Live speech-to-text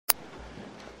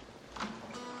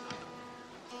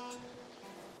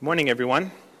Good morning,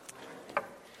 everyone.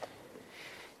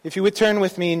 If you would turn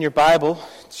with me in your Bible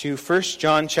to 1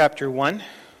 John chapter 1.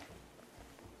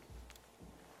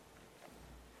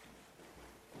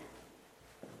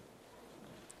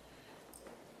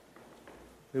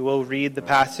 We will read the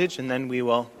passage and then we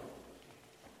will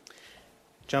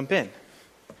jump in.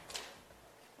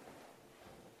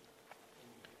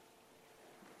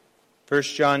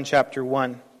 First John chapter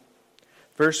 1,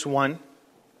 verse 1.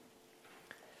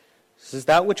 This is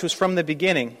that which was from the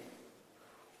beginning,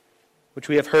 which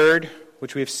we have heard,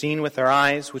 which we have seen with our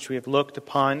eyes, which we have looked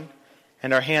upon,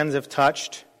 and our hands have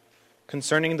touched,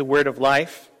 concerning the word of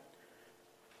life.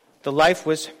 The life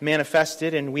was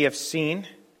manifested, and we have seen,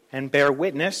 and bear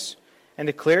witness, and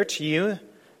declare to you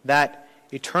that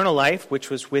eternal life which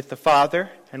was with the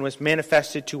Father, and was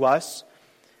manifested to us,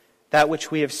 that which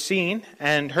we have seen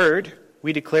and heard,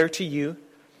 we declare to you,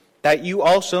 that you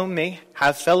also may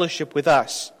have fellowship with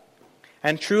us.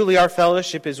 And truly our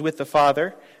fellowship is with the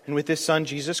Father and with His Son,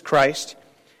 Jesus Christ.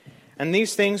 And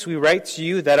these things we write to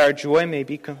you that our joy may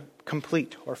be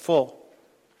complete or full.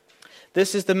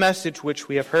 This is the message which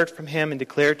we have heard from Him and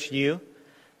declare to you,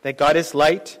 that God is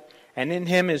light, and in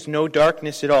Him is no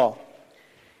darkness at all.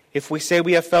 If we say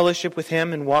we have fellowship with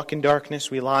Him and walk in darkness,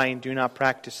 we lie and do not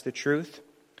practice the truth.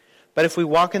 But if we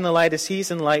walk in the light as He is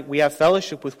in light, we have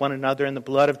fellowship with one another, and the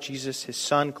blood of Jesus, His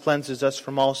Son, cleanses us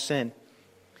from all sin.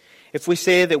 If we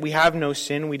say that we have no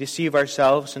sin, we deceive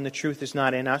ourselves, and the truth is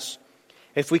not in us.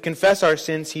 If we confess our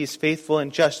sins, He is faithful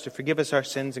and just to forgive us our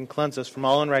sins and cleanse us from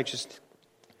all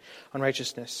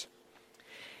unrighteousness.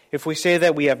 If we say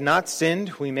that we have not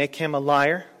sinned, we make Him a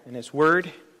liar, and His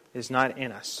word is not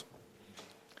in us.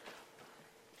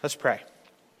 Let's pray.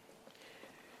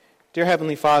 Dear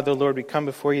Heavenly Father, Lord, we come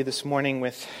before you this morning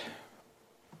with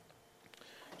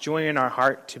joy in our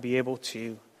heart to be able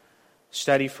to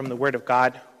study from the Word of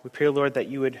God. We pray, Lord, that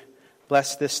you would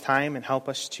bless this time and help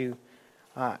us to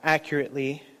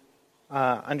accurately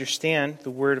understand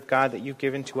the Word of God that you've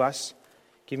given to us.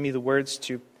 Give me the words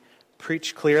to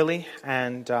preach clearly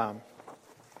and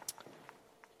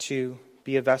to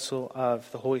be a vessel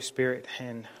of the Holy Spirit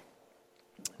in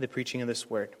the preaching of this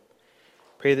Word.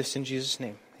 Pray this in Jesus'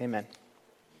 name. Amen.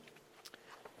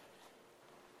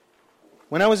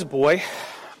 When I was a boy,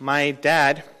 my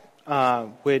dad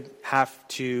would have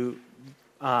to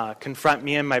confront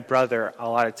me and my brother a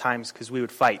lot of times because we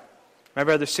would fight. My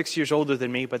brother's 6 years older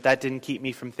than me, but that didn't keep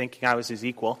me from thinking I was his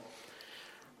equal.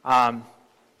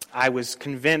 I was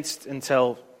convinced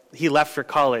until he left for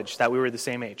college that we were the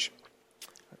same age.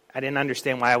 I didn't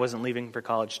understand why I wasn't leaving for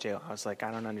college too. I was like, I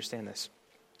don't understand this.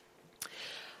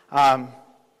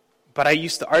 But I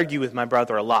used to argue with my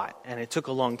brother a lot, and it took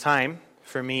a long time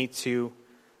for me to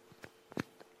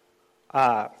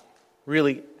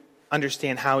really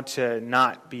understand how to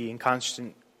not be in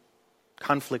constant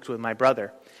conflict with my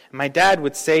brother. And my dad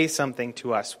would say something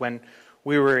to us when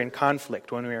we were in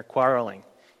conflict, when we were quarreling.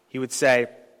 He would say,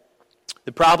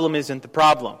 "The problem isn't the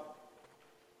problem."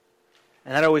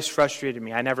 And that always frustrated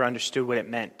me. I never understood what it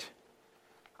meant.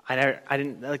 I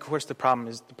didn't, of course the problem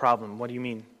is the problem. What do you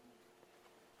mean?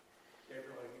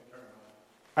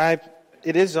 It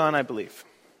is on, I believe.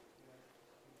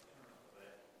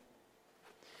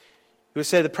 He would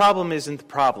say, the problem isn't the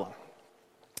problem.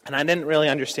 And I didn't really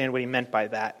understand what he meant by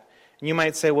that. And you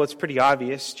might say, well, it's pretty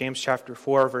obvious. James chapter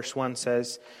 4, verse 1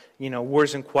 says,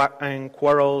 wars and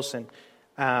quarrels and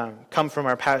come from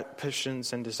our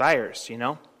passions and desires,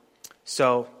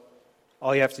 So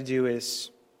all you have to do is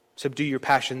subdue your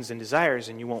passions and desires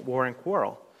and you won't war and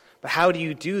quarrel. But how do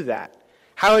you do that?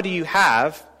 How do you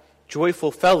have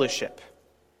joyful fellowship?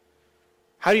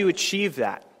 How do you achieve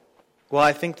that? Well,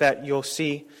 I think that you'll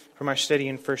see from our study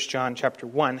in 1 John chapter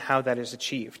 1 how that is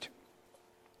achieved.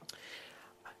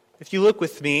 If you look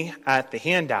with me at the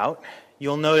handout,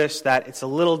 you'll notice that it's a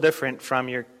little different from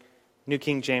your New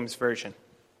King James Version.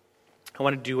 I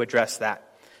wanted to address that.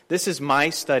 This is my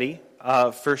study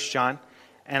of 1 John,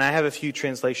 and I have a few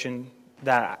things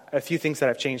that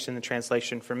I've changed in the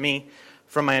translation for me,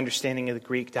 from my understanding of the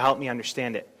Greek, to help me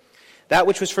understand it. That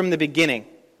which was from the beginning,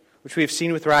 which we have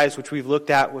seen with our eyes, which we've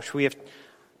looked at, which we have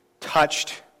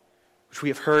touched, which we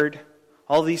have heard,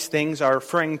 all these things are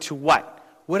referring to what?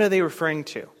 What are they referring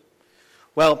to?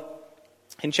 Well,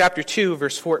 in chapter 2,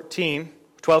 verse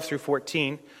 12 through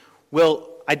 14, we'll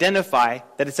identify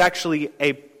that it's actually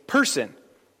a person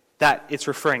that it's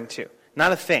referring to,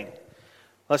 not a thing.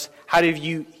 How do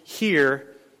you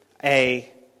hear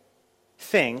a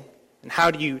thing, and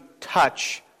how do you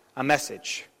touch a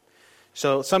message?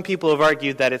 So some people have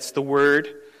argued that it's the word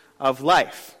of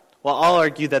life. Well, I'll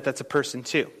argue that that's a person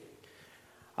too.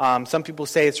 Some people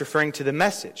say it's referring to the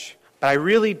message. But I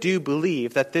really do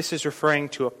believe that this is referring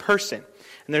to a person.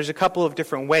 And there's a couple of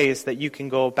different ways that you can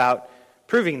go about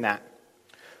proving that.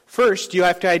 First, you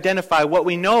have to identify what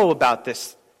we know about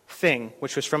this thing,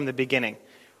 which was from the beginning.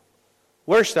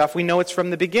 Worst off, we know it's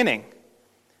from the beginning.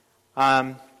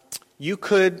 You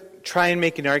could try and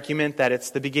make an argument that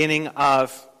it's the beginning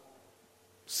of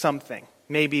something.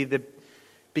 Maybe the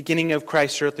beginning of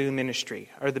Christ's earthly ministry,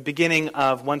 or the beginning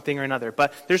of one thing or another.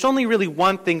 But there's only really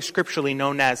one thing scripturally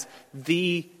known as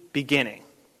the beginning.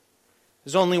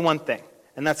 There's only one thing,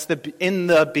 and that's in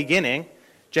the beginning,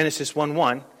 Genesis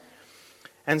 1:1.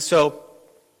 And so,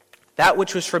 that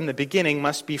which was from the beginning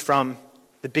must be from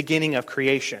the beginning of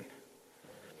creation.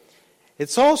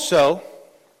 It's also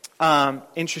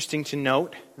interesting to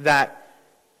note that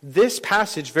this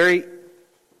passage very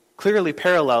clearly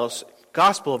parallels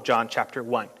Gospel of John chapter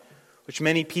 1, which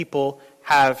many people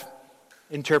have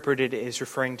interpreted as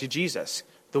referring to Jesus,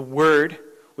 the Word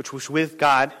which was with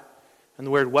God, and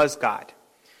the Word was God.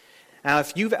 Now,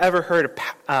 if you've ever heard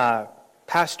a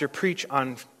pastor preach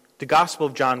on the Gospel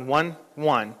of John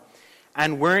 1:1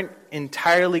 and weren't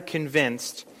entirely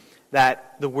convinced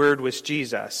that the Word was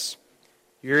Jesus,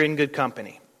 you're in good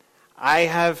company. I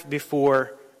have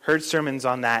before heard sermons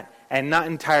on that and not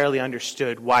entirely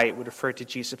understood why it would refer to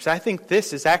Jesus. But I think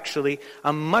this is actually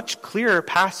a much clearer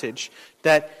passage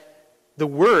that the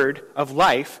Word of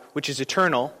life, which is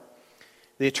eternal,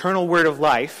 the eternal Word of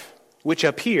life, which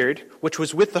appeared, which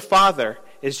was with the Father,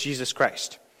 is Jesus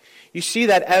Christ. You see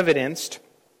that evidenced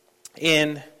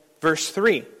in verse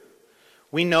 3.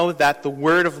 We know that the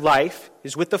Word of life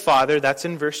is with the Father. That's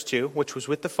in verse 2, which was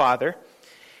with the Father.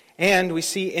 And we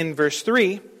see in verse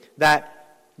 3 that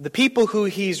the people who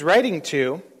he's writing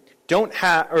to don't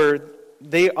have, or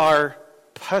they are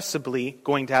possibly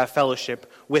going to have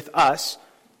fellowship with us,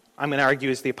 I'm going to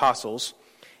argue as the apostles,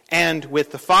 and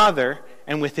with the Father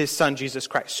and with his Son, Jesus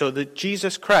Christ. So that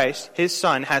Jesus Christ, his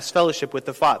Son, has fellowship with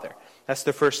the Father. That's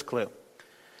the first clue.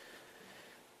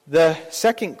 The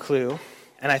second clue,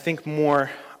 and I think more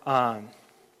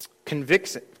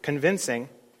convincing,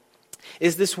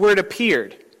 is this word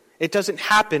appeared. It doesn't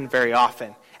happen very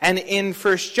often. And in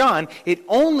 1 John, it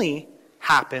only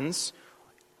happens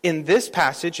in this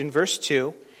passage, in verse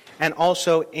 2, and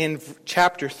also in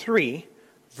chapter 3,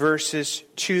 verses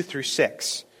 2 through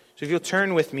 6. So if you'll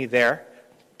turn with me there,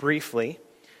 briefly,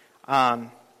 I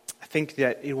think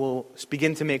that it will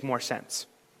begin to make more sense.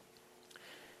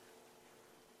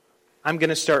 I'm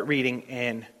going to start reading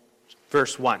in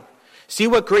verse 1. See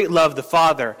what great love the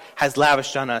Father has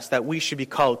lavished on us, that we should be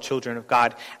called children of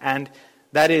God. And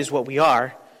that is what we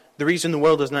are. The reason the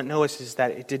world does not know us is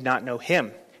that it did not know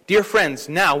him. Dear friends,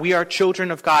 now we are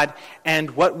children of God,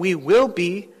 and what we will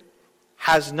be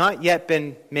has not yet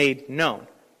been made known.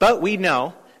 But we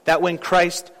know that when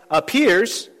Christ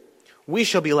appears, we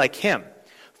shall be like him,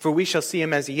 for we shall see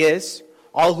him as he is.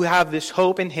 All who have this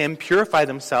hope in him purify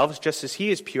themselves just as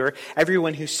he is pure.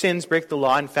 Everyone who sins breaks the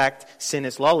law. In fact, sin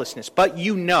is lawlessness. But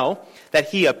you know that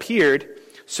he appeared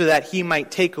so that he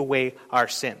might take away our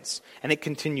sins. And it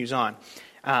continues on.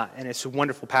 And it's a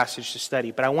wonderful passage to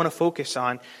study. But I want to focus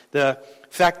on the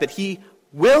fact that he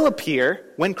will appear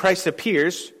when Christ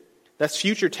appears. That's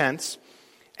future tense.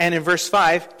 And in verse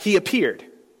 5, he appeared.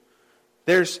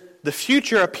 There's the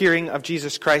future appearing of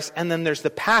Jesus Christ, and then there's the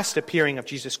past appearing of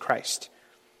Jesus Christ.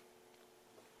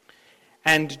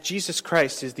 And Jesus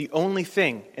Christ is the only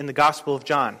thing in the Gospel of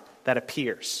John that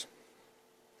appears.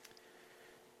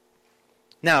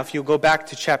 Now, if you'll go back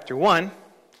to chapter 1,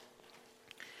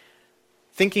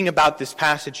 thinking about this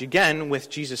passage again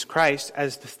with Jesus Christ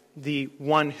as the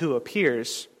one who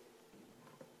appears,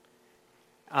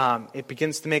 it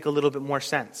begins to make a little bit more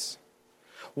sense.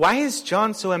 Why is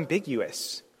John so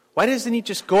ambiguous? Why doesn't he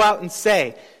just go out and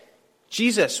say,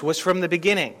 Jesus was from the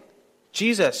beginning?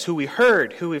 Jesus, who we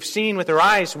heard, who we've seen with our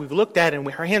eyes, we've looked at, and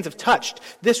our hands have touched.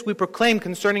 This we proclaim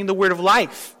concerning the word of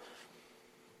life.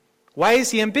 Why is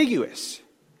he ambiguous?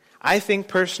 I think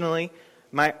personally,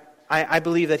 I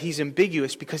believe that he's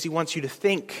ambiguous because he wants you to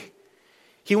think.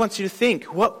 He wants you to think,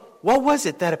 what was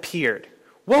it that appeared?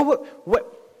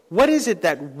 What is it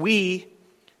that we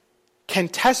can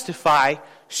testify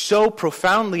so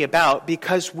profoundly about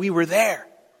because we were there?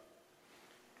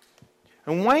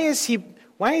 And why is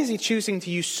he choosing to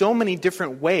use so many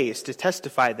different ways to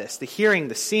testify this? The hearing,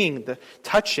 the seeing, the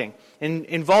touching, and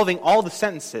involving all the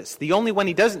sentences. The only one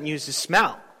he doesn't use is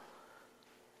smell.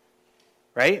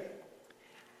 Right?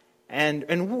 And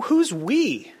who's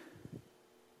we?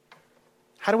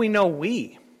 How do we know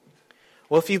we?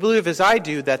 Well, if you believe as I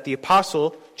do that the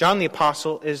apostle, John the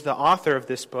apostle, is the author of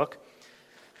this book,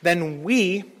 then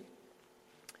we,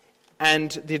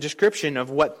 and the description of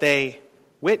what they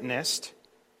witnessed,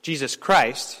 Jesus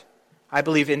Christ, I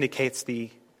believe indicates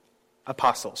the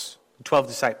apostles, the 12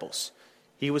 disciples.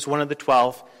 He was one of the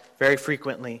 12. Very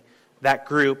frequently, that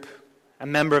group, a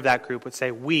member of that group would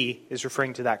say, we, is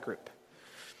referring to that group.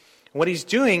 And what he's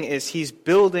doing is he's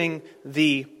building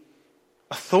the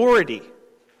authority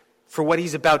for what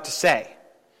he's about to say.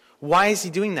 Why is he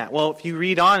doing that? Well, if you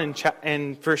read on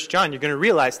in 1 John, you're going to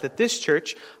realize that this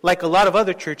church, like a lot of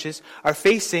other churches, are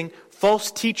facing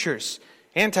false teachers,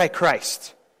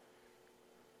 Antichrist.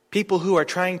 People who are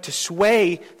trying to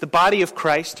sway the body of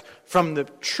Christ from the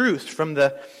truth, from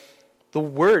the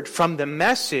word, from the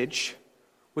message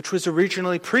which was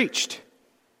originally preached.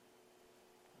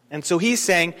 And so he's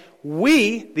saying,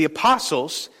 we, the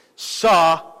apostles,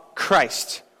 saw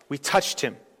Christ. We touched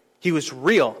him. He was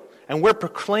real. And we're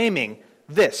proclaiming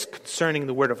this concerning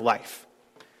the word of life.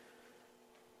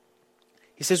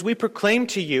 He says, we proclaim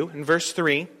to you, in verse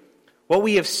 3, what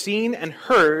we have seen and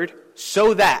heard,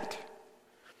 so that.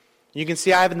 You can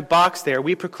see I have in the box there,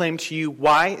 we proclaim to you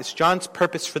why. It's John's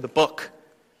purpose for the book.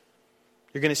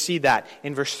 You're going to see that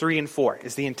in verse 3 and 4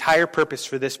 is the entire purpose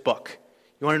for this book.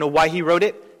 You want to know why he wrote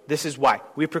it? This is why.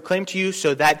 We proclaim to you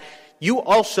so that you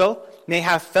also may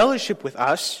have fellowship with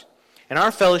us, and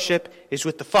our fellowship is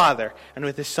with the Father and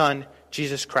with His Son,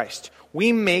 Jesus Christ.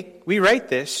 We write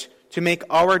this to make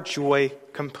our joy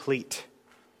complete.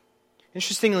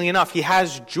 Interestingly enough, he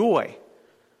has joy,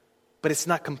 but it's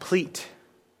not complete.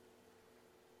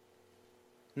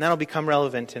 And that'll become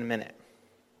relevant in a minute.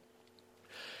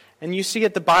 And you see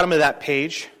at the bottom of that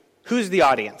page, who's the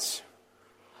audience?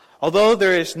 Although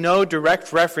there is no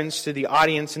direct reference to the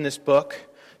audience in this book,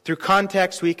 through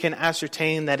context we can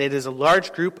ascertain that it is a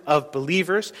large group of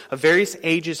believers of various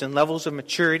ages and levels of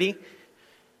maturity.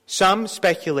 Some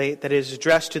speculate that it is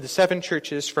addressed to the 7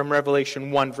 churches from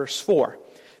Revelation 1 verse 4.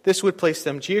 This would place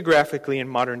them geographically in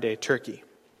modern-day Turkey.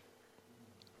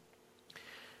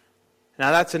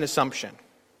 Now that's an assumption.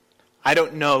 I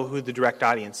don't know who the direct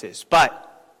audience is, but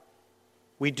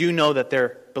we do know that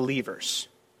they're believers.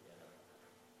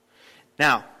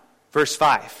 Now, verse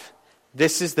 5.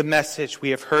 This is the message we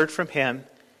have heard from him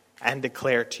and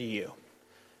declare to you.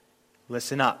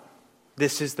 Listen up.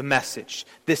 This is the message.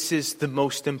 This is the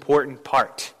most important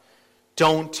part.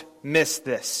 Don't miss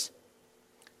this.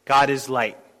 God is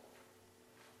light.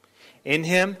 In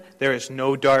him, there is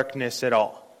no darkness at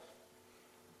all.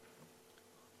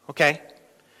 Okay.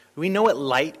 Do we know what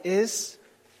light is?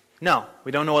 No,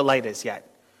 we don't know what light is yet.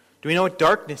 Do we know what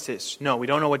darkness is? No, we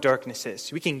don't know what darkness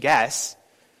is. We can guess,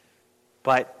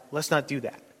 but let's not do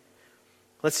that.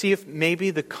 Let's see if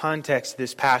maybe the context of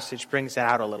this passage brings that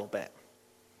out a little bit.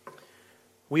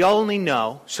 We only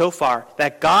know so far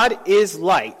that God is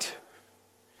light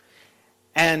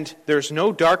and there's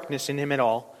no darkness in him at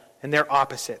all, and they're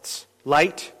opposites.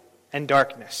 Light and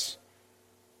darkness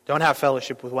don't have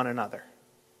fellowship with one another.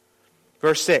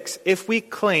 Verse 6, if we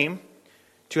claim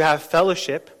to have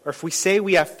fellowship, or if we say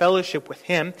we have fellowship with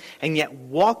him, and yet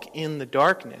walk in the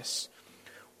darkness,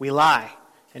 we lie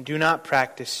and do not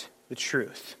practice the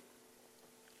truth.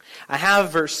 I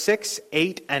have verse 6,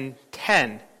 8, and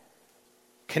 10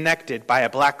 connected by a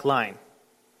black line.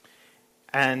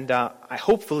 And I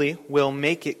hopefully will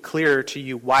make it clearer to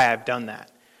you why I've done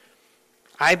that.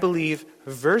 I believe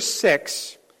verse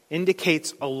 6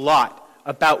 indicates a lot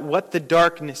about what the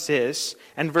darkness is,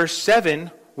 and verse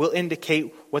 7 will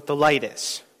indicate what the light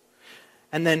is.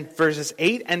 And then verses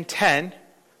 8 and 10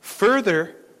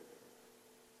 further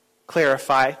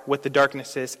clarify what the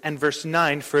darkness is, and verse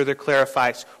 9 further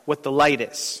clarifies what the light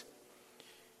is.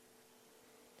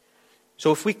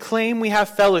 So if we claim we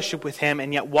have fellowship with him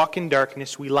and yet walk in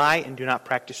darkness, we lie and do not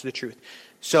practice the truth.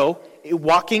 So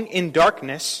walking in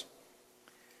darkness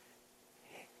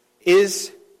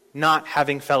is not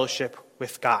having fellowship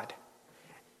with God,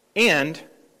 and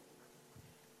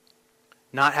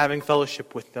not having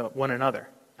fellowship with one another,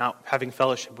 not having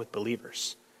fellowship with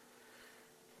believers.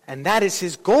 And that is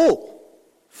his goal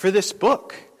for this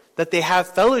book, that they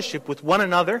have fellowship with one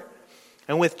another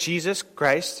and with Jesus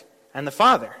Christ and the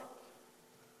Father.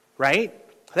 Right?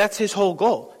 That's his whole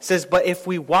goal. It says, but if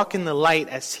we walk in the light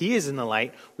as he is in the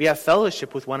light, we have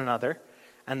fellowship with one another,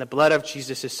 and the blood of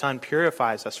Jesus, his Son,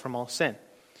 purifies us from all sin.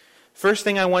 First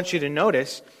thing I want you to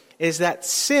notice is that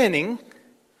sinning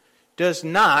does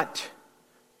not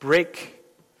break,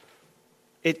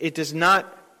 it does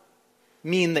not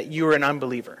mean that you are an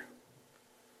unbeliever.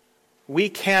 We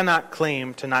cannot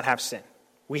claim to not have sin.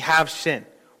 We have sin.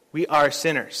 We are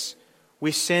sinners.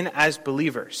 We sin as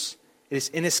believers. It is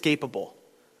inescapable.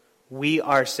 We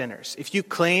are sinners. If you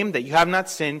claim that you have not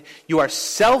sinned, you are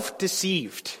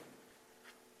self-deceived.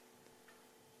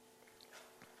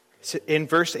 In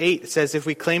verse 8, it says, if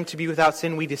we claim to be without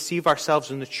sin, we deceive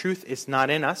ourselves and the truth is not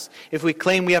in us. If we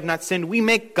claim we have not sinned, we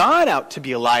make God out to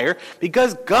be a liar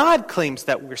because God claims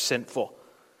that we're sinful.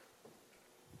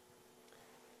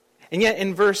 And yet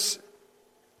in verse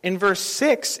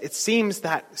 6, it seems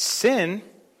that sin,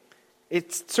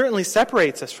 it certainly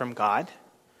separates us from God,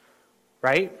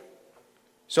 right?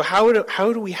 So how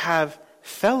do we have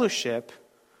fellowship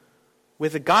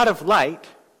with the God of light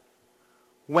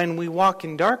when we walk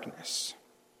in darkness?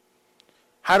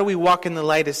 How do we walk in the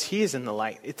light as he is in the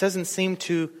light? It doesn't seem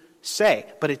to say,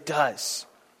 but it does.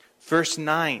 Verse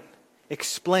 9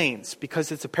 explains,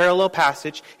 because it's a parallel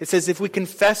passage. It says, if we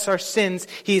confess our sins,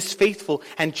 he is faithful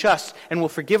and just and will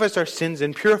forgive us our sins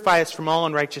and purify us from all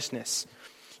unrighteousness.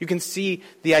 You can see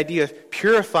the idea of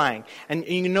purifying. And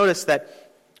you can notice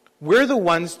that we're the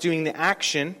ones doing the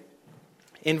action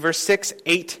in verse 6,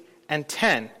 8, and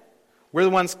 10. We're the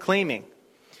ones claiming.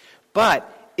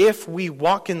 But if we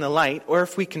walk in the light, or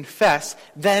if we confess,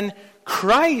 then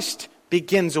Christ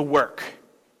begins a work.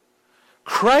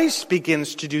 Christ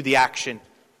begins to do the action.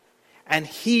 And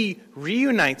he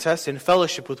reunites us in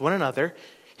fellowship with one another.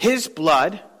 His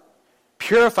blood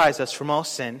purifies us from all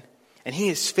sin. And he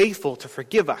is faithful to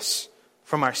forgive us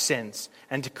from our sins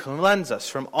and to cleanse us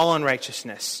from all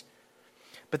unrighteousness.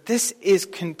 But this is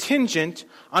contingent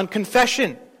on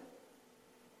confession.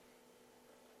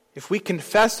 If we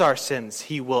confess our sins,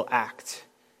 he will act.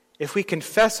 If we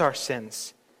confess our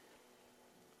sins,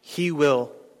 he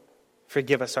will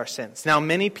forgive us our sins. Now,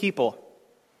 many people,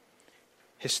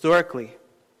 historically,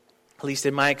 at least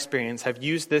in my experience, have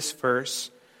used this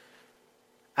verse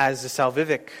as a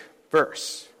salvific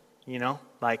verse. You know,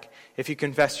 like, if you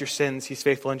confess your sins, he's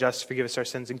faithful and just to forgive us our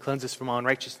sins and cleanse us from all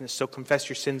unrighteousness. So confess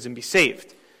your sins and be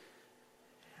saved.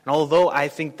 And although I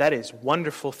think that is a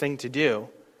wonderful thing to do,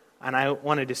 and I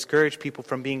want to discourage people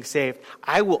from being saved,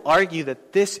 I will argue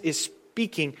that this is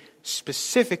speaking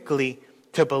specifically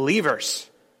to believers.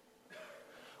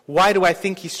 Why do I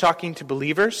think he's talking to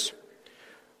believers?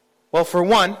 Well, for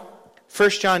one, 1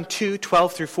 John 2,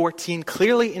 12 through 14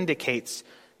 clearly indicates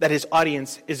that his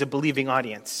audience is a believing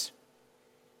audience.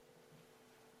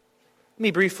 Let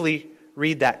me briefly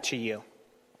read that to you.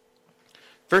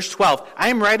 Verse 12, I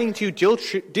am writing to you,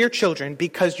 dear children,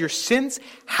 because your sins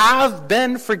have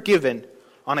been forgiven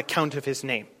on account of his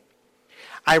name.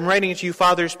 I am writing to you,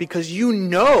 fathers, because you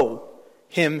know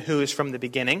him who is from the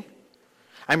beginning.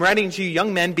 I'm writing to you,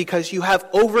 young men, because you have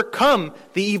overcome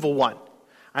the evil one.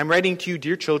 I'm writing to you,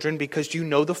 dear children, because you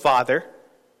know the Father.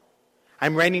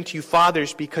 I'm writing to you,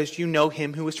 fathers, because you know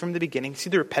him who was from the beginning.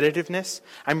 See the repetitiveness?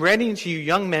 I'm writing to you,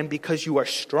 young men, because you are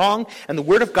strong, and the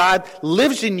word of God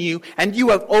lives in you, and you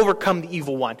have overcome the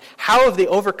evil one. How have they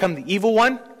overcome the evil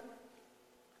one?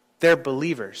 They're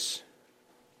believers.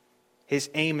 His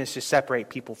aim is to separate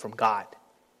people from God.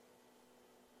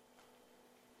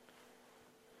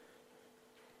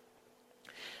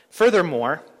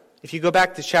 Furthermore, if you go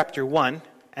back to chapter 1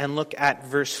 and look at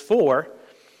verse 4,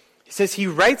 he says he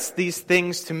writes these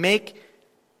things to make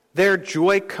their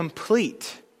joy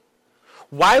complete.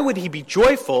 Why would he be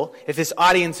joyful if his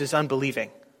audience is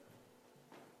unbelieving?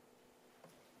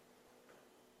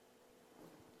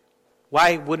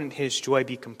 Why wouldn't his joy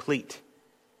be complete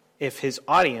if his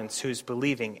audience who's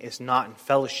believing is not in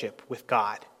fellowship with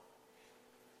God?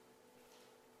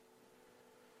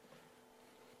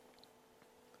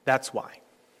 That's why.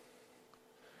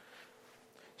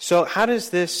 So how does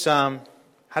this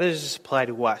apply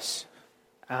to us?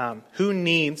 Who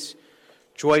needs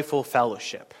joyful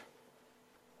fellowship?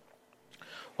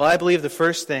 Well, I believe the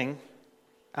first thing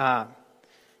to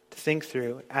think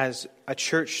through as a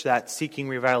church that's seeking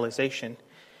revitalization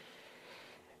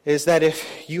is that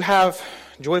if you have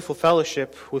joyful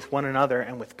fellowship with one another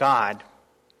and with God,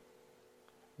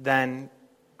 then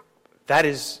that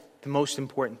is the most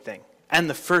important thing and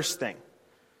the first thing.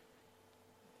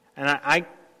 And I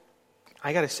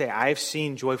got to say, I've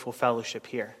seen joyful fellowship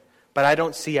here, but I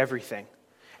don't see everything.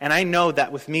 And I know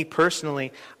that with me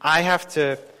personally, I have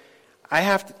to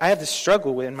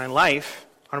struggle in my life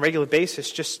on a regular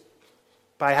basis just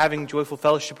by having joyful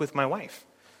fellowship with my wife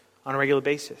on a regular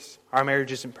basis. Our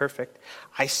marriage isn't perfect.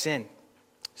 I sin.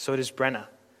 So does Brenna.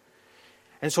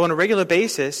 And so on a regular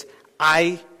basis,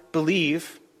 I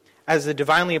believe, as the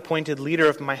divinely appointed leader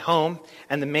of my home,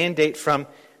 and the mandate from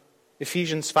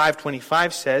Ephesians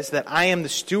 5:25 says that I'm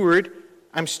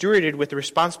stewarded with the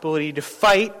responsibility to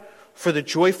fight for the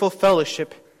joyful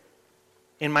fellowship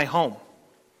in my home.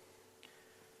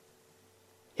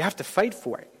 You have to fight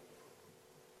for it.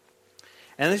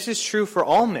 And this is true for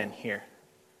all men here.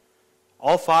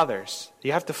 All fathers.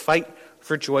 You have to fight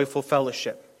for joyful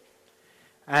fellowship.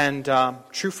 and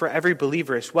true for every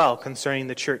believer as well concerning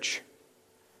the church.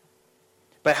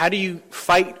 But how do you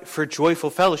fight for joyful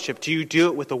fellowship? Do you do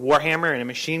it with a warhammer and a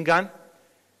machine gun?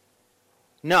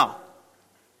 No.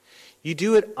 You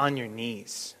do it on your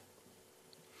knees.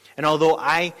 And although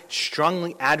I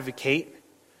strongly advocate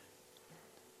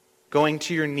going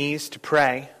to your knees to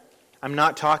pray, I'm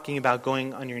not talking about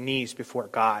going on your knees before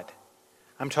God.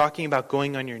 I'm talking about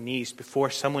going on your knees before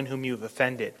someone whom you've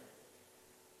offended.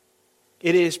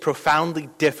 It is profoundly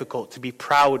difficult to be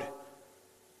proud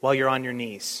while you're on your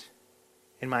knees,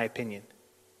 in my opinion.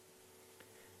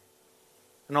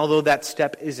 And although that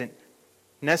step isn't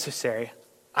necessary,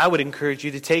 I would encourage you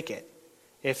to take it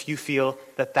if you feel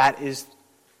that that is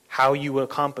how you will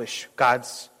accomplish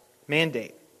God's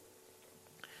mandate.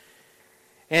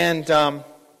 And,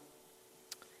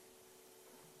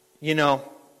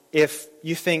 if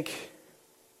you think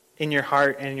in your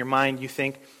heart and in your mind, you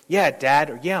think, yeah, Dad,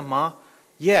 or yeah, Ma,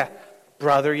 yeah,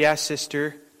 brother, yeah,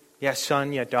 sister, yeah,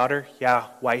 son, yeah, daughter, yeah,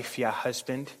 wife, yeah,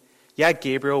 husband, yeah,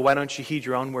 Gabriel, why don't you heed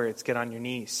your own words? Get on your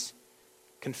knees.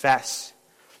 Confess.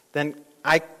 Then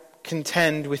I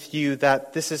contend with you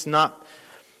that this is not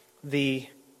the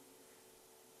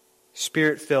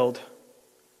Spirit-filled,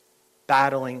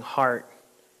 battling heart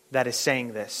that is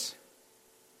saying this.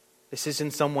 This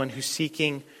isn't someone who's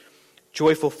seeking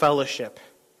joyful fellowship.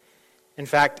 In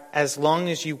fact, as long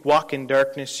as you walk in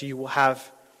darkness, you will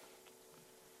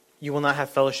not have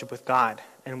fellowship with God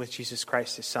and with Jesus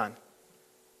Christ, His Son.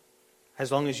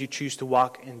 As long as you choose to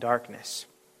walk in darkness.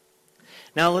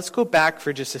 Now let's go back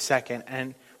for just a second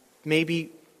and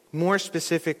maybe more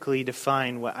specifically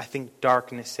define what I think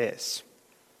darkness is.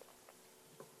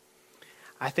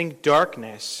 I think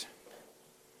darkness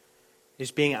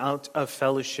is being out of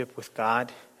fellowship with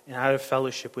God and out of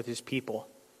fellowship with His people,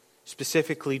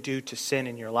 specifically due to sin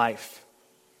in your life.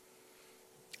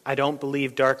 I don't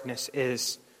believe darkness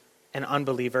is an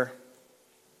unbeliever.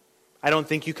 I don't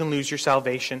think you can lose your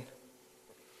salvation.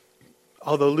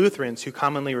 Although Lutherans, who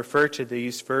commonly refer to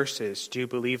these verses, do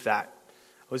believe that.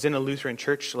 I was in a Lutheran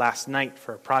church last night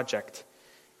for a project,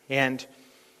 and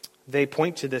they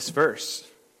point to this verse.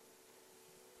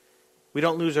 We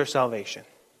don't lose our salvation.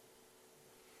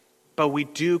 But we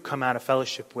do come out of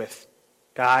fellowship with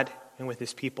God and with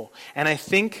His people. And I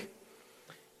think,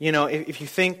 if you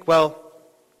think, well,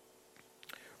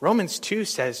 Romans 2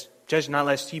 says, judge not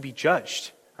lest ye be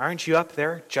judged. Aren't you up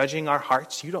there judging our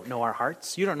hearts? You don't know our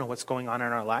hearts. You don't know what's going on in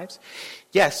our lives.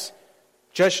 Yes,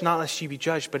 judge not lest ye be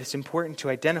judged, but it's important to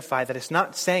identify that it's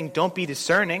not saying don't be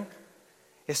discerning.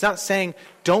 It's not saying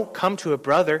don't come to a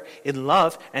brother in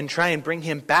love and try and bring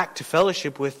him back to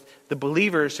fellowship with the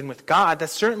believers and with God.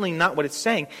 That's certainly not what it's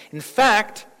saying. In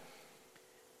fact,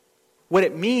 what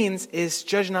it means is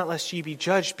judge not lest ye be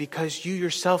judged because you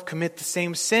yourself commit the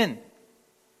same sin.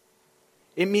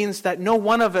 It means that no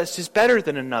one of us is better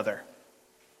than another.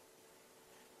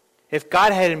 If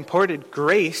God had imparted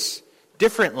grace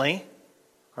differently,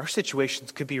 our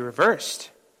situations could be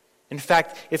reversed. In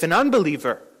fact, if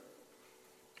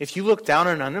you look down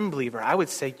on an unbeliever, I would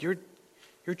say you're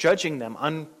judging them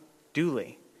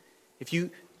unduly. If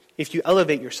you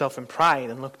elevate yourself in pride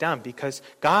and look down, because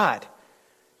God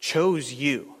chose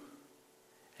you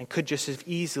and could just as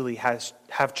easily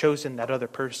have chosen that other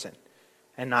person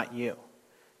and not you.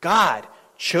 God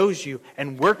chose you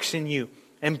and works in you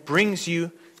and brings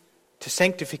you to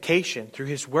sanctification through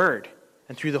His Word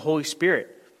and through the Holy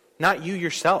Spirit, not you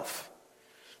yourself.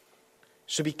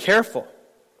 So be careful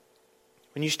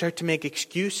when you start to make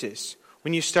excuses,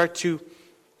 when you start to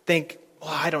think,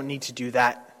 I don't need to do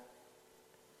that.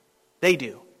 They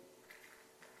do.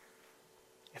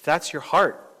 If that's your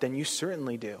heart, then you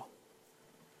certainly do.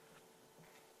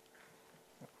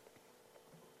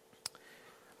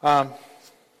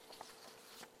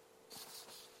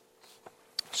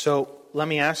 So let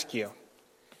me ask you,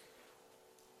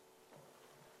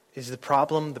 is the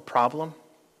problem the problem?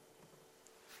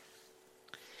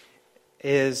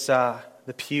 Is the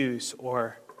pews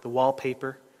or the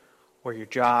wallpaper or your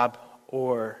job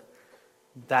or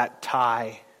that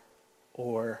tie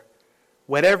or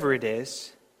whatever it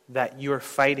is that you're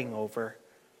fighting over,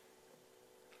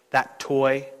 that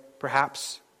toy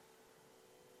perhaps,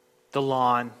 the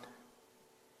lawn,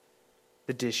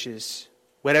 the dishes,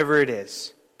 whatever it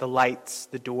is, the lights,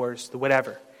 the doors, the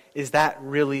whatever, is that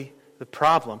really the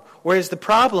problem? Or is the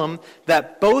problem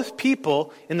that both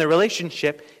people in the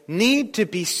relationship need to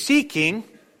be seeking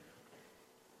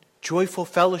joyful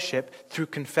fellowship through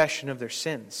confession of their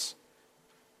sins?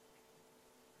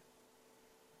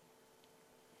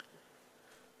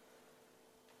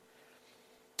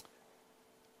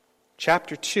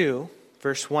 Chapter 2,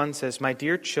 verse 1 says, "My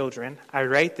dear children, I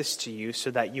write this to you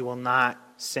so that you will not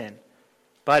sin.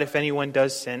 But if anyone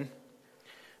does sin,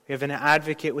 we have an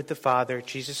advocate with the Father,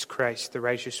 Jesus Christ, the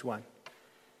righteous one.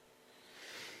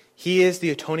 He is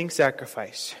the atoning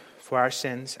sacrifice for our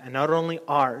sins, and not only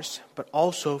ours, but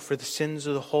also for the sins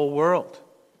of the whole world."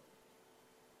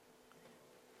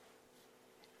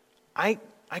 I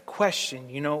question,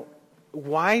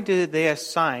 why did they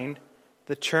assign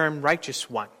the term righteous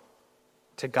one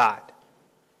to God?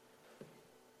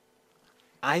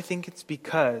 I think it's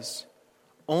because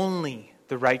only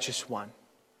the righteous one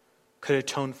could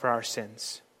atone for our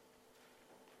sins.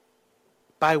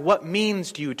 By what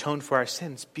means do you atone for our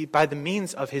sins? By the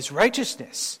means of his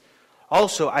righteousness.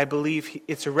 Also, I believe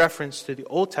it's a reference to the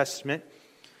Old Testament.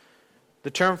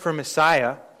 The term for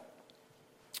Messiah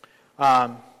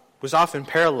was often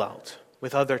paralleled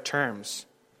with other terms.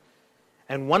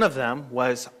 And one of them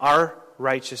was our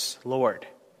righteous Lord.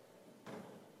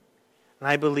 And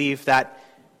I believe that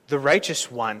the righteous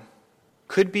one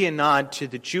could be a nod to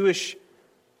the Jewish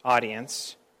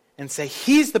audience and say,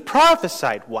 he's the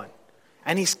prophesied one.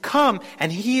 And he's come,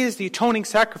 and he is the atoning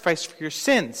sacrifice for your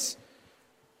sins.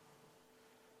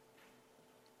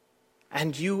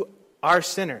 And you are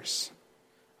sinners.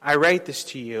 I write this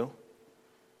to you.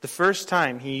 The first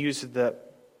time he uses the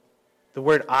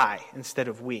word I instead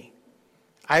of we.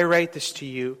 I write this to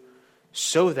you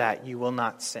so that you will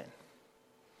not sin.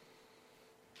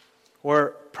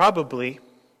 Or probably,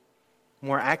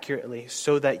 more accurately,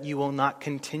 so that you will not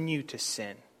continue to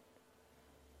sin.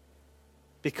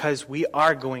 Because we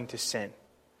are going to sin.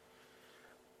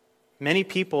 Many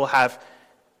people have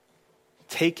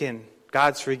taken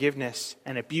God's forgiveness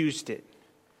and abused it.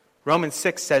 Romans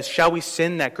 6 says, "Shall we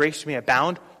sin that grace may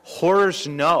abound? Horrors,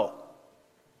 no."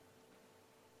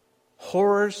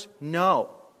 Horrors,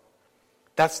 no.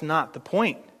 That's not the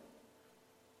point.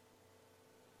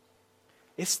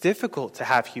 It's difficult to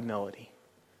have humility.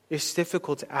 It's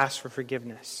difficult to ask for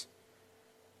forgiveness,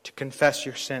 to confess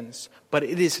your sins, but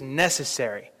it is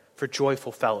necessary for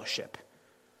joyful fellowship.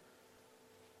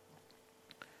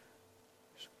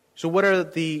 So what are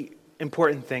the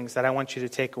important things that I want you to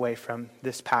take away from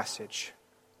this passage?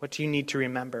 What do you need to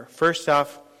remember? First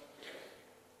off,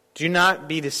 do not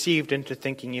be deceived into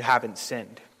thinking you haven't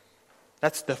sinned.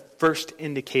 That's the first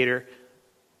indicator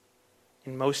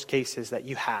in most cases that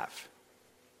you have.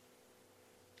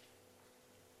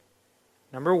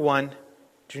 Number one,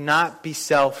 do not be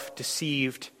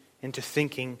self-deceived into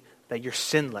thinking that you're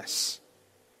sinless.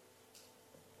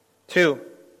 2,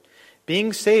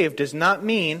 being saved does not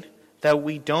mean that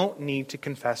we don't need to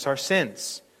confess our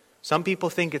sins. Some people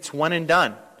think it's one and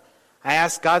done. I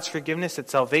ask God's forgiveness at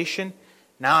salvation,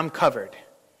 now I'm covered.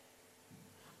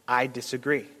 I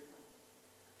disagree.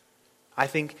 I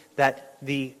think that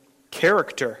the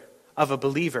character of a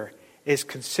believer is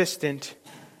consistent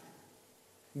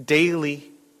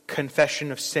daily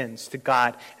confession of sins to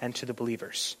God and to the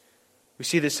believers. We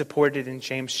see this supported in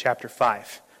James chapter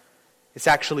 5. It's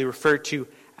actually referred to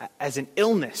as an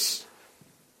illness.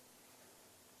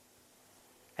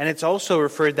 And it's also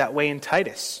referred that way in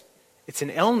Titus. It's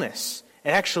an illness.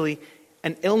 It's actually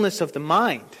an illness of the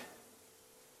mind.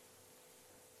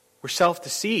 We're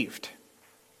self-deceived.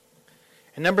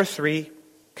 And number 3,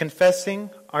 confessing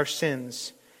our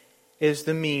sins is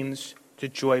the means to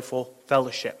joyful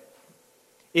fellowship.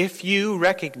 If you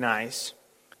recognize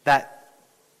that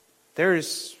there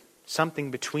is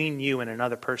something between you and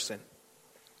another person,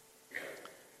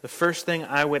 the first thing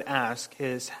I would ask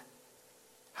is,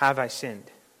 have I sinned?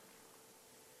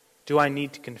 Do I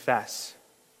need to confess?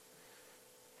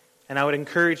 And I would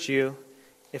encourage you,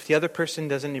 if the other person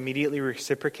doesn't immediately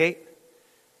reciprocate,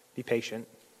 be patient.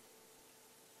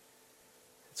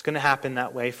 It's going to happen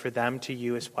that way for them to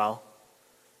you as well.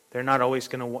 They're not always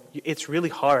going to... It's really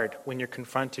hard when you're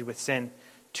confronted with sin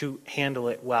to handle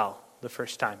it well the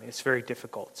first time. It's very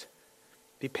difficult.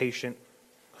 Be patient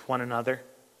with one another.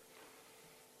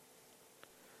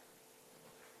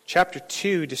 Chapter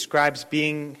 2 describes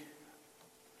being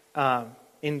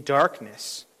in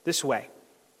darkness this way.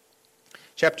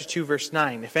 Chapter 2, verse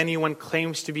 9. If anyone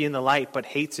claims to be in the light but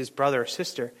hates his brother or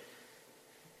sister,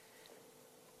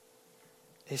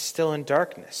 is still in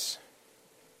darkness.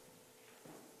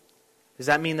 Does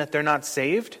that mean that they're not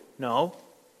saved? No.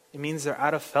 It means they're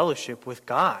out of fellowship with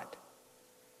God.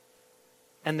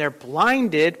 And they're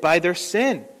blinded by their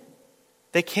sin.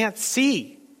 They can't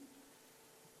see.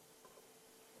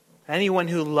 Anyone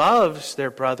who loves their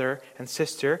brother and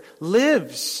sister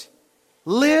lives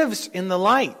in the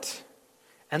light.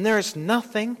 And there is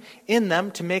nothing in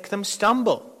them to make them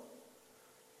stumble.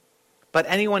 But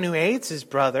anyone who hates his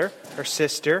brother or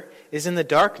sister is in the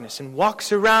darkness and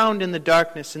walks around in the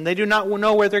darkness, and they do not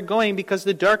know where they're going because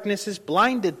the darkness has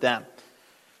blinded them.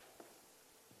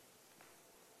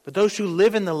 But those who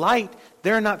live in the light,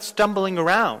 they're not stumbling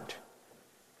around.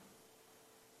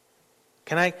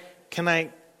 Can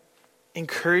I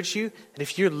encourage you that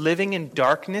if you're living in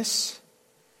darkness,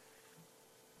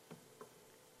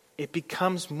 it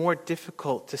becomes more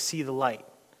difficult to see the light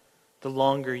the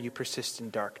longer you persist in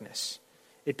darkness.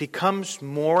 It becomes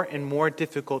more and more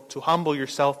difficult to humble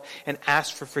yourself and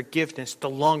ask for forgiveness the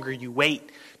longer you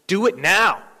wait. Do it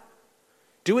now.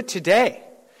 Do it today.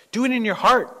 Do it in your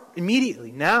heart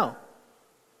immediately, now.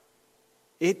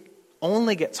 It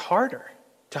only gets harder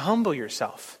to humble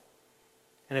yourself.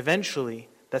 And eventually,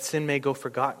 that sin may go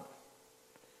forgotten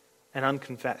and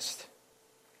unconfessed.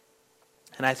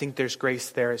 And I think there's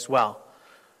grace there as well.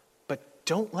 But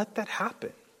don't let that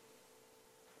happen.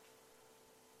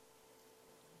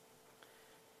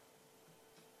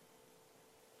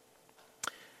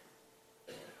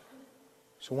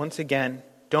 So once again,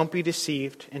 don't be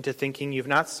deceived into thinking you've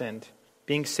not sinned.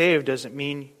 Being saved doesn't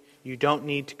mean you don't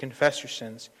need to confess your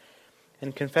sins.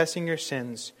 And confessing your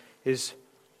sins is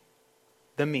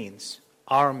the means,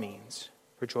 our means,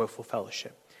 for joyful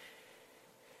fellowship.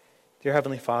 Dear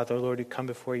Heavenly Father, Lord, we come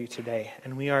before you today,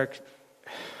 and we are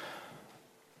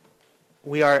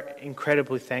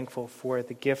incredibly thankful for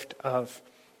the gift of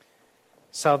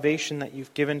salvation that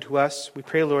you've given to us. We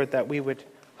pray, Lord, that we would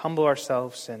humble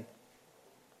ourselves and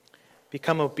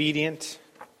become obedient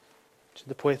to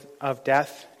the point of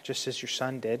death, just as your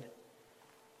Son did.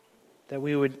 That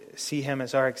we would see him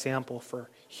as our example for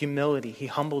humility. He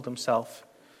humbled himself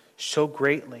so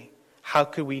greatly. How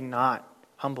could we not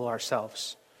humble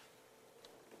ourselves?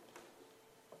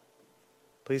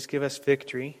 Please give us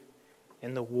victory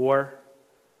in the war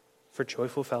for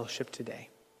joyful fellowship today.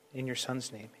 In your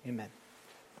Son's name, amen.